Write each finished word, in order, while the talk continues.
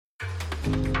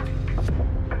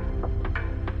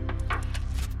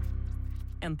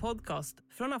En podcast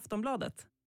från Aftonbladet.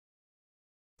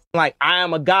 Like, I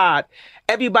am a god.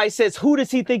 Everybody says, who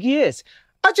does he think he is?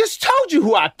 I just told you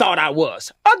who I thought I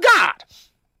was. A god.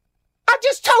 I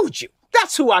just told you.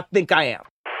 That's who I think I am.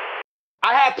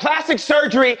 I had plastic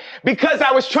surgery because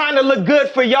I was trying to look good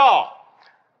for y'all.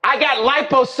 I got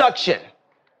liposuction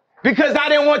because I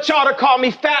didn't want y'all to call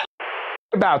me fat.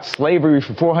 About slavery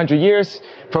for 400 years.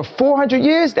 For 400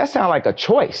 years, that sounds like a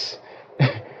choice.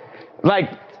 Like,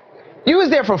 you was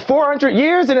there for 400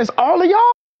 years and it's all of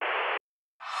y'all?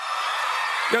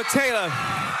 Yo, Taylor,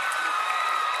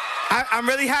 I'm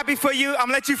really happy for you. I'm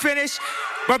gonna let you finish.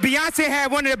 But Beyonce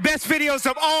had one of the best videos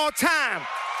of all time.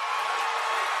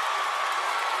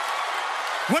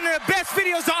 One of the best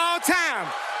videos of all time.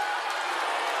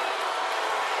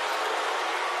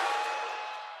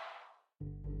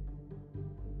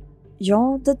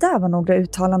 Ja, det där var några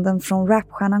uttalanden från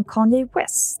rapstjärnan Kanye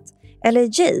West,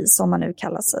 eller Jay som man nu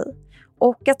kallar sig.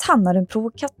 Och att han är en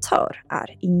provokatör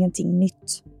är ingenting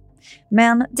nytt.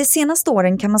 Men de senaste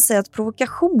åren kan man säga att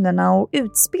provokationerna och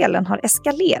utspelen har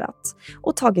eskalerat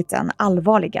och tagit en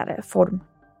allvarligare form.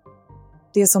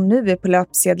 Det som nu är på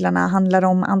löpsedlarna handlar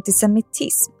om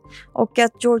antisemitism och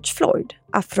att George Floyd,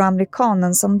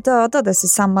 afroamerikanen som dödades i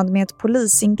samband med ett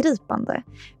polisingripande,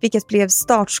 vilket blev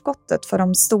startskottet för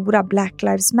de stora Black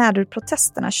Lives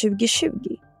Matter-protesterna 2020,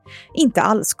 inte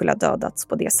alls skulle ha dödats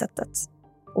på det sättet.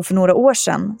 Och för några år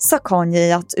sedan sa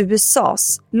Kanye att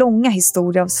USAs långa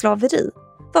historia av slaveri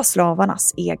var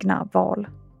slavarnas egna val.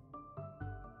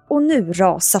 Och nu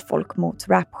rasar folk mot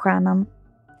rapstjärnan.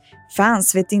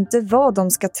 Fans vet inte vad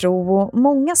de ska tro och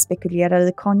många spekulerar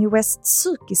i Kanye Wests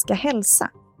psykiska hälsa.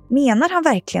 Menar han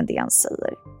verkligen det han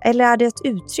säger? Eller är det ett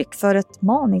uttryck för ett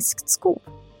maniskt skov?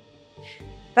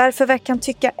 Varför verkar han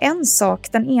tycka en sak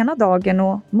den ena dagen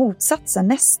och motsatsen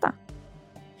nästa?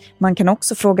 Man kan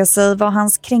också fråga sig vad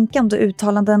hans kränkande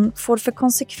uttalanden får för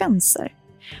konsekvenser.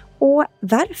 Och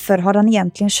varför har han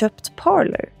egentligen köpt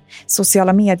Parler,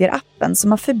 sociala medier-appen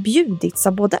som har förbjudits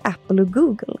av både Apple och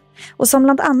Google och som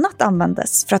bland annat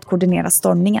användes för att koordinera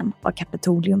stormningen av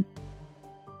Kapitolium.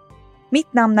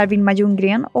 Mitt namn är Vilma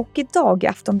Ljunggren och idag i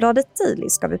Aftonbladet Daily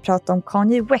ska vi prata om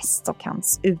Kanye West och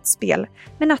hans utspel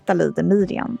med Natalie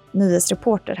Demirian,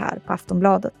 nyhetsreporter här på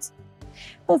Aftonbladet.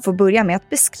 Hon får börja med att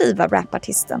beskriva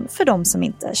rapartisten för de som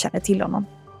inte känner till honom.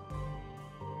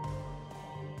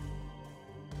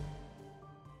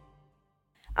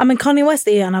 Ja, men Kanye West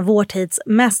är en av vår tids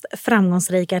mest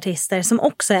framgångsrika artister som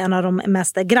också är en av de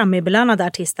mest Grammy-belönade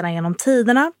artisterna genom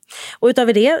tiderna. Och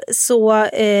utöver det så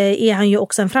är han ju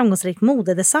också en framgångsrik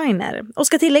modedesigner. Och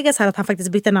ska tilläggas här att han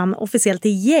faktiskt bytte namn officiellt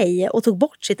till Jay och tog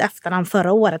bort sitt efternamn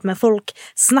förra året. Men folk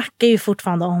snackar ju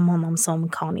fortfarande om honom som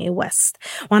Kanye West.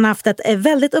 Och han har haft ett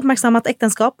väldigt uppmärksammat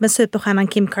äktenskap med superstjärnan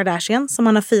Kim Kardashian som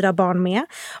han har 4 barn med.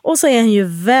 Och så är han ju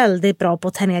väldigt bra på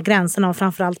att tänja gränserna och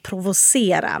framförallt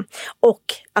provocera. Och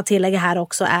att tillägga här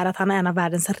också är att han är en av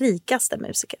världens rikaste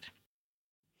musiker.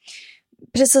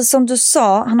 Precis som du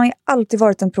sa, han har ju alltid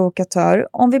varit en provokatör.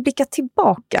 Om vi blickar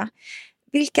tillbaka,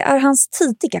 vilka är hans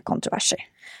tidiga kontroverser?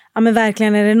 Ja, men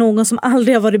verkligen, är det någon som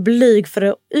aldrig har varit blyg för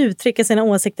att uttrycka sina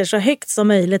åsikter så högt som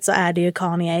möjligt så är det ju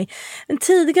Kanye. Men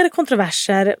tidigare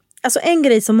kontroverser, alltså en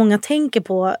grej som många tänker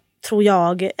på tror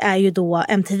jag är ju då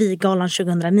MTV-galan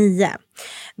 2009.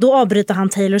 Då avbryter han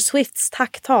Taylor Swifts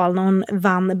tacktal när hon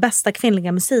vann bästa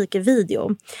kvinnliga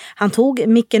musikvideo. Han tog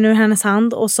micken ur hennes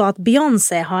hand och sa att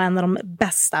Beyoncé har en av de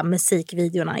bästa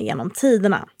musikvideorna genom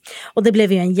tiderna. Och det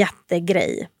blev ju en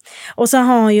jättegrej. Och så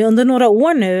har han ju under några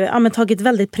år nu tagit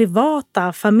väldigt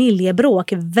privata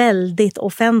familjebråk väldigt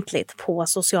offentligt på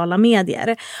sociala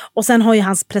medier. Och sen har ju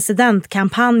hans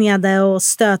presidentkampanjade och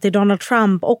stöt till Donald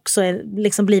Trump också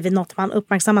liksom blivit något man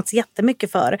uppmärksammats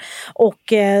jättemycket för.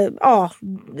 Och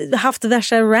haft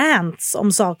värsta rants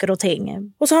om saker och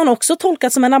ting. Och så har han också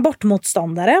tolkats som en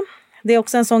abortmotståndare. Det är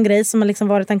också en sån grej som har liksom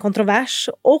varit en kontrovers.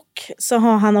 Och så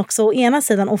har han också å ena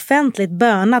sidan offentligt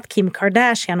bönat Kim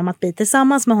Kardashian om att bli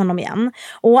tillsammans med honom igen.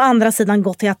 Och å andra sidan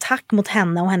gått till attack mot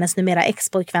henne och hennes numera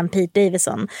ex-pojkvän Pete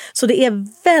Davidson. Så det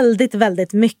är väldigt,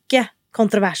 väldigt mycket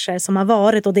kontroverser som har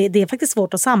varit. Och det är faktiskt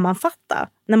svårt att sammanfatta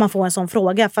när man får en sån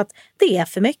fråga för att det är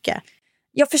för mycket.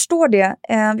 Jag förstår det.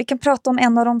 Vi kan prata om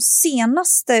en av de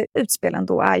senaste utspelen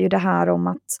då är ju det här om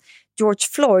att George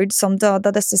Floyd som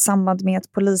dödades i samband med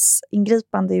ett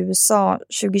polisingripande i USA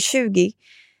 2020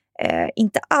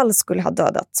 inte alls skulle ha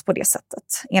dödats på det sättet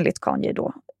enligt Kanye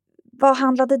då. Vad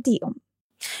handlade det om?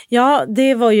 Ja,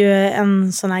 det var ju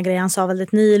en sån här grej han sa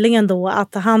väldigt nyligen då,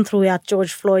 att han tror ju att George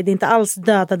Floyd inte alls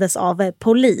dödades av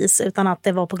polis utan att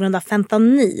det var på grund av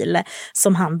fentanyl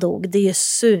som han dog. Det är ju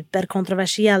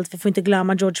superkontroversiellt. Vi får inte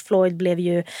glömma att George Floyd blev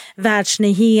ju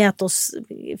världsnyhet och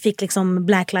fick liksom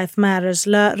Black Lives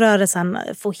Matters-rörelsen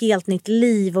få helt nytt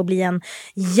liv och bli en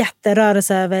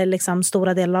jätterörelse över liksom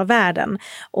stora delar av världen.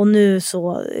 Och nu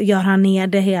så gör han ner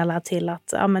det hela till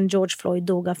att George Floyd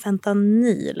dog av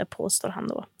fentanyl, påstår han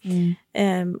då.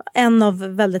 En av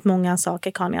väldigt många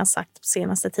saker Kanye har sagt på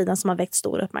senaste tiden som har väckt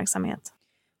stor uppmärksamhet.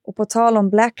 Och på tal om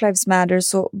Black Lives Matter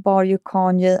så bar ju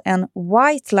Kanye en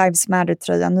White Lives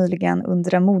Matter-tröja nyligen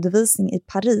under en modevisning i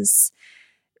Paris.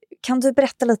 Kan du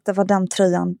berätta lite vad den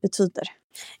tröjan betyder?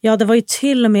 Ja, det var ju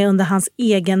till och med under hans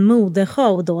egen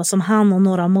modeshow då som han och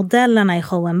några av modellerna i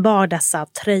showen bar dessa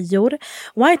tröjor.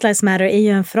 White Lives Matter är ju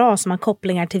en fras som har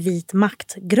kopplingar till vit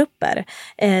maktgrupper.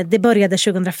 Det började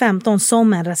 2015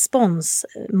 som en respons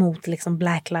mot liksom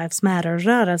Black Lives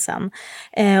Matter-rörelsen.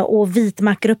 Och vit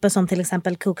maktgrupper som till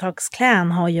exempel Ku Klux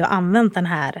Klan har ju använt den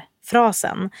här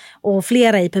frasen. Och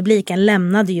flera i publiken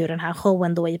lämnade ju den här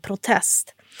showen då i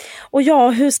protest. Och ja,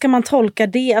 hur ska man tolka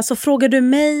det? Alltså frågar du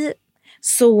mig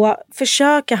så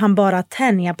försöker han bara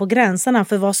tänja på gränserna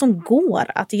för vad som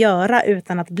går att göra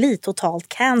utan att bli totalt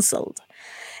cancelled.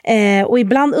 Och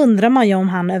ibland undrar man ju om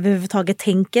han överhuvudtaget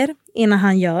tänker innan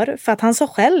han gör. För att han sa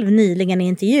själv nyligen i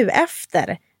intervju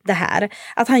efter det här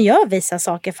att han gör vissa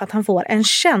saker för att han får en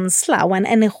känsla och en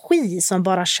energi som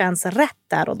bara känns rätt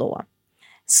där och då.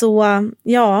 Så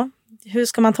ja, hur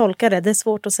ska man tolka det? Det är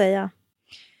svårt att säga.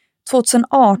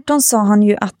 2018 sa han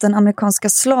ju att den amerikanska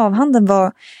slavhandeln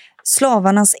var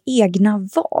slavarnas egna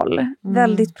val.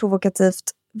 Väldigt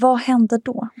provokativt. Vad hände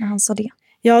då när han sa det?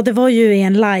 Ja, det var ju i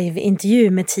en live-intervju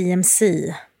med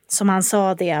TMC som han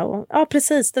sa det. Och, ja,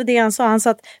 precis, det var det han sa. Han sa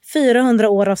att 400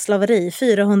 år av slaveri,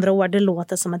 400 år, det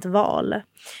låter som ett val.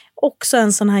 Också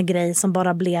en sån här grej som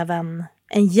bara blev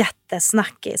en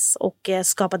jättesnackis och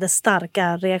skapade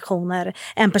starka reaktioner.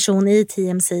 En person i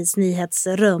TMCs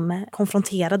nyhetsrum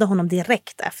konfronterade honom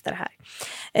direkt efter det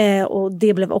här. Och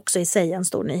det blev också i sig en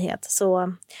stor nyhet.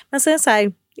 Men sen så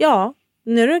här, ja,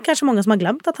 nu är det kanske många som har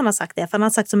glömt att han har sagt det. För han har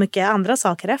sagt så mycket andra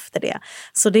saker efter det.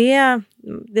 Så det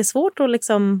är svårt att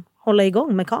liksom hålla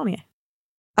igång med Kanye.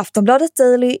 Aftonbladet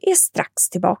Daily är strax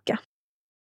tillbaka.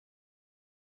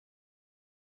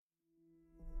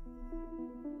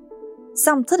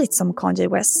 Samtidigt som Kanye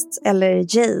West,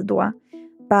 eller Jay då,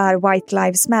 bär White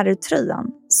Lives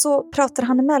Matter-tröjan så pratar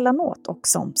han emellanåt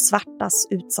också om svartas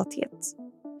utsatthet.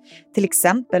 Till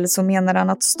exempel så menar han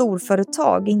att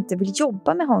storföretag inte vill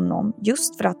jobba med honom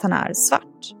just för att han är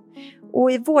svart.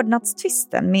 Och i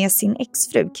vårdnadstvisten med sin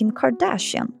exfru Kim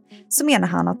Kardashian så menar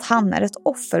han att han är ett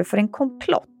offer för en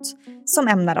komplott som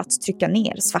ämnar att trycka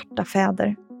ner svarta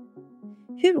fäder.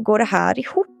 Hur går det här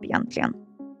ihop egentligen?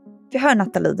 Vi hör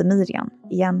Natalie Demirian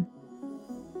igen.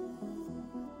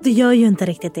 Det gör ju inte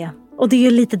riktigt det. Och det är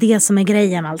ju lite det som är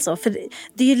grejen alltså. För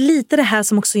det är ju lite det här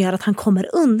som också gör att han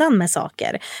kommer undan med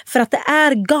saker. För att det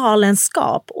är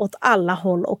galenskap åt alla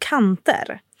håll och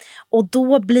kanter. Och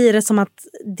då blir det som att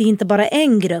det inte bara är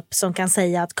en grupp som kan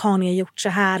säga att Kanye har gjort så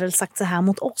här eller sagt så här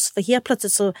mot oss. För helt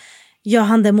plötsligt så gör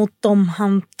han det mot dem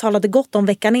han talade gott om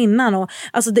veckan innan. Och,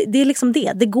 alltså det är liksom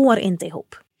det går inte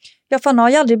ihop. Ja, för han har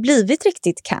ju aldrig blivit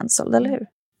riktigt cancelled, eller hur?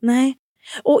 Nej.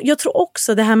 Och jag tror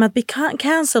också det här med att bli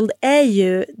cancelled det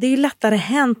är ju lättare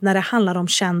hänt när det handlar om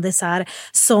kändisar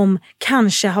som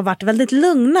kanske har varit väldigt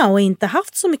lugna och inte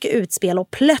haft så mycket utspel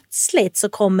och plötsligt så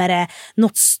kommer det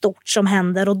något stort som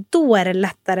händer och då är det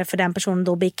lättare för den personen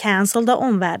då att bli cancelled av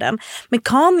omvärlden. Men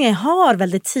Kanye har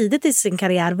väldigt tidigt i sin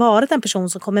karriär varit en person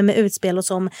som kommer med utspel och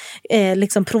som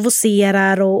liksom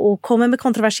provocerar och kommer med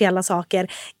kontroversiella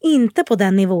saker. Inte på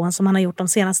den nivån som han har gjort de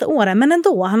senaste åren, men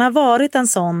ändå, han har varit en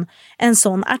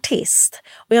sån artist.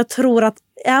 Och jag tror att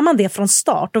är man det från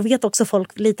start, då vet också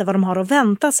folk lite vad de har att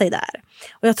vänta sig där.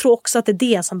 Och jag tror också att det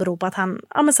är det som beror på att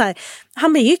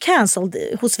han blir ju cancelled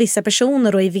hos vissa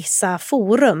personer och i vissa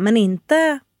forum, men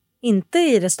inte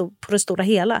på det stora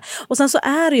hela. Och sen så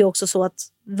är det ju också så att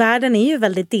världen är ju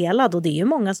väldigt delad och det är ju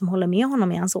många som håller med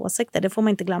honom i hans åsikter. Det får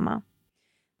man inte glömma.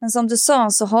 Men som du sa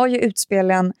så har ju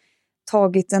utspelen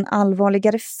tagit en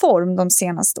allvarligare form de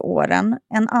senaste åren.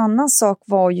 En annan sak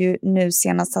var ju nu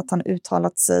senast att han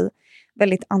uttalat sig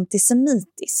väldigt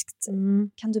antisemitiskt.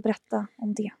 Kan du berätta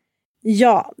om det?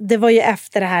 Ja, det var ju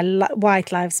efter det här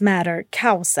White Lives Matter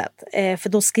Kaoset. För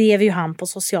då skrev ju han på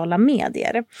sociala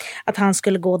medier att han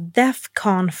skulle gå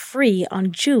DEFCON free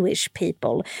on Jewish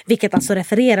people. Vilket alltså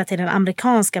refererar till den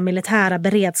amerikanska militära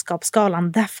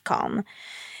beredskapsskalan DEFCON.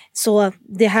 Så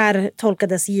det här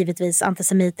tolkades givetvis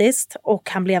antisemitiskt och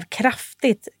han blev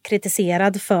kraftigt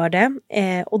kritiserad för det.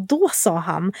 Och då sa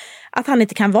han att han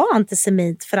inte kan vara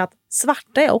antisemit för att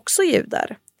svarta är också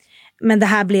judar. Men det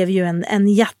här blev ju en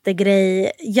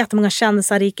jättegrej. Jättemånga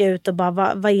kändisar gick ut och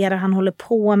bara, vad är det han håller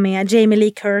på med? Jamie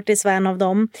Lee Curtis var en av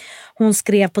dem. Hon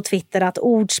skrev på Twitter att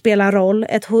ord spelar roll.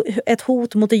 Ett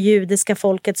hot mot det judiska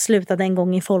folket slutade en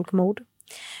gång i folkmord.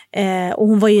 Och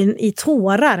hon var ju i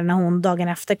tårar när hon dagen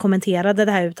efter kommenterade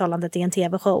det här uttalandet i en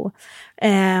tv-show.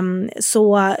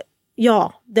 Så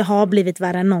ja, det har blivit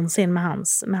värre än någonsin med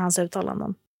hans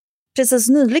uttalanden. Precis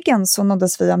nyligen så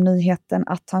nåddes vi av nyheten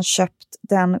att han köpt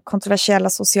den kontroversiella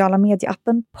sociala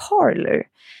medieappen Parler.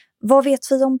 Vad vet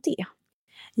vi om det?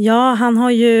 Ja, han har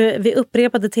ju vid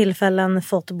upprepade tillfällen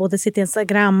fått både sitt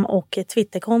Instagram och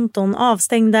Twitterkonton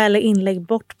avstängda eller inlägg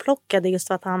bortplockade just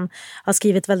för att han har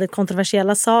skrivit väldigt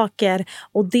kontroversiella saker.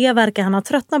 Och det verkar han ha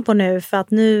tröttnat på nu, för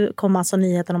att nu kommer alltså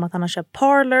nyheten om att han har köpt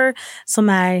Parler som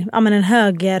är en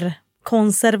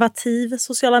högerkonservativ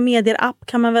sociala medier-app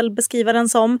kan man väl beskriva den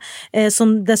som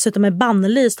dessutom är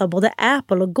bannlyst av både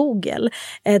Apple och Google.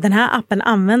 Den här appen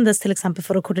användes till exempel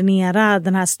för att koordinera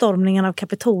den här stormningen av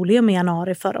Kapitolium i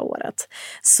januari förra året.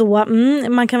 Så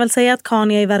man kan väl säga att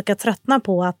Kanye verkar tröttna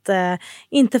på att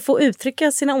inte få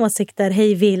uttrycka sina åsikter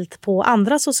hej vilt på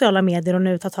andra sociala medier och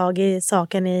nu ta tag i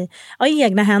saken i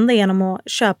egna händer genom att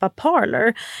köpa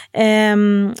Parler.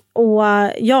 Och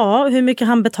ja, hur mycket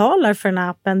han betalar för den här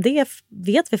appen, det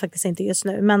vet vi faktiskt inte just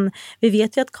nu. Men vi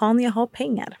vet ju att Kanye har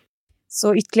pengar.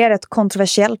 Så ytterligare ett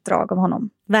kontroversiellt drag av honom.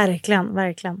 Verkligen,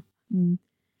 verkligen.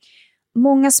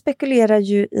 Många spekulerar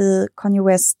ju i Kanye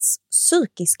Wests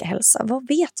psykiska hälsa. Vad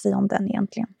vet vi om den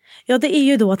egentligen? Ja, det är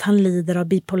ju då att han lider av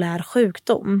bipolär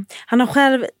sjukdom. Han har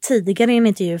själv tidigare i en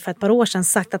intervju för ett par år sedan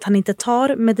sagt att han inte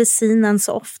tar medicinen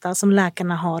så ofta som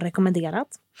läkarna har rekommenderat.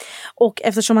 Och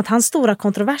eftersom att hans stora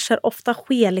kontroverser ofta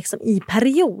sker liksom i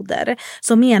perioder,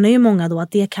 så menar ju många då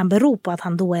att det kan bero på att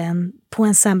han då är på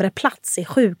en sämre plats i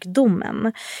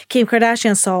sjukdomen. Kim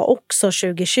Kardashian sa också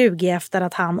 2020, efter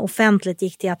att han offentligt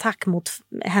gick till attack mot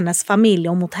hennes familj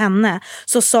och mot henne,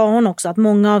 så sa hon också att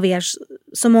många av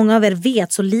er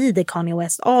vet så lider Kanye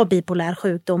West av bipolär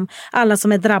sjukdom. Alla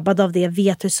som är drabbade av det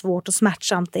vet hur svårt och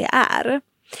smärtsamt det är.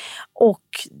 Och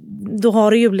då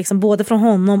har det ju liksom både från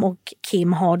honom och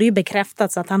Kim har det ju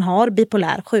bekräftats att han har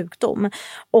bipolär sjukdom.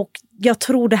 Och jag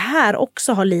tror det här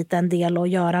också har lite en del att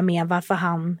göra med varför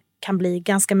han kan bli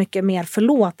ganska mycket mer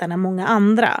förlåten än många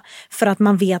andra. För att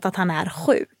man vet att han är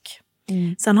sjuk.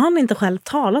 Sen har han inte själv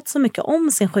talat så mycket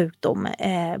om sin sjukdom.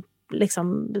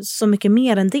 Liksom så mycket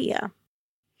mer än det.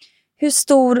 Hur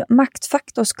stor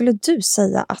maktfaktor skulle du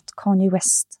säga att Kanye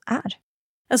West är?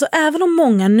 Alltså även om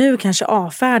många nu kanske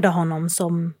avfärdar honom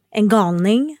som en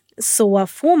galning, så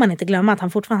får man inte glömma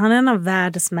att han är en av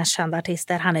världens mest kända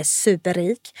artister. Han är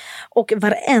superrik och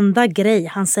varenda grej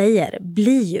han säger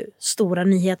blir ju stora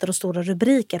nyheter och stora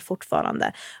rubriker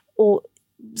fortfarande. Och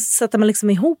sätter man liksom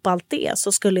ihop allt det,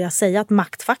 så skulle jag säga att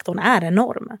maktfaktorn är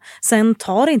enorm. Sen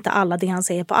tar inte alla det han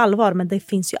säger på allvar, men det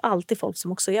finns ju alltid folk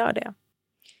som också gör det.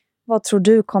 Vad tror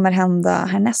du kommer hända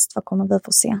härnäst? Vad kommer vi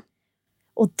få se?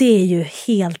 Och det är ju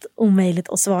helt omöjligt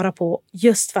att svara på,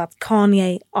 just för att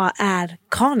Kanye är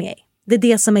Kanye. Det är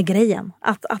det som är grejen.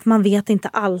 Att man vet inte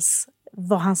alls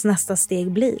vad hans nästa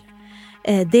steg blir.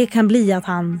 Det kan bli att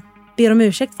han ber om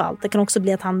ursäkt för allt. Det kan också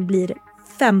bli att han blir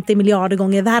 50 miljarder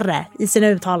gånger värre i sina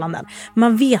uttalanden.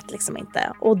 Man vet liksom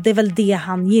inte. Och det är väl det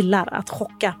han gillar, att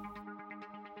chocka.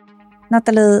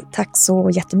 Natalie, tack så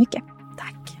jättemycket.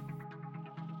 Tack.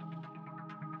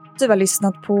 Du har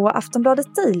lyssnat på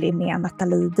Aftonbladet Daily med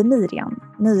Natalie Demirian,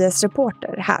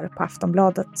 nyhetsreporter här på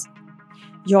Aftonbladet.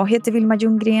 Jag heter Vilma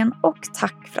Ljunggren och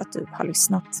tack för att du har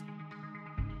lyssnat.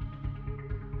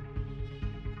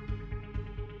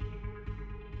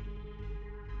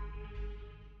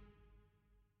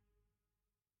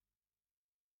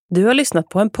 Du har lyssnat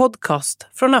på en podcast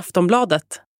från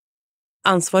Aftonbladet.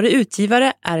 Ansvarig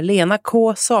utgivare är Lena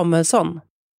K. Samuelsson.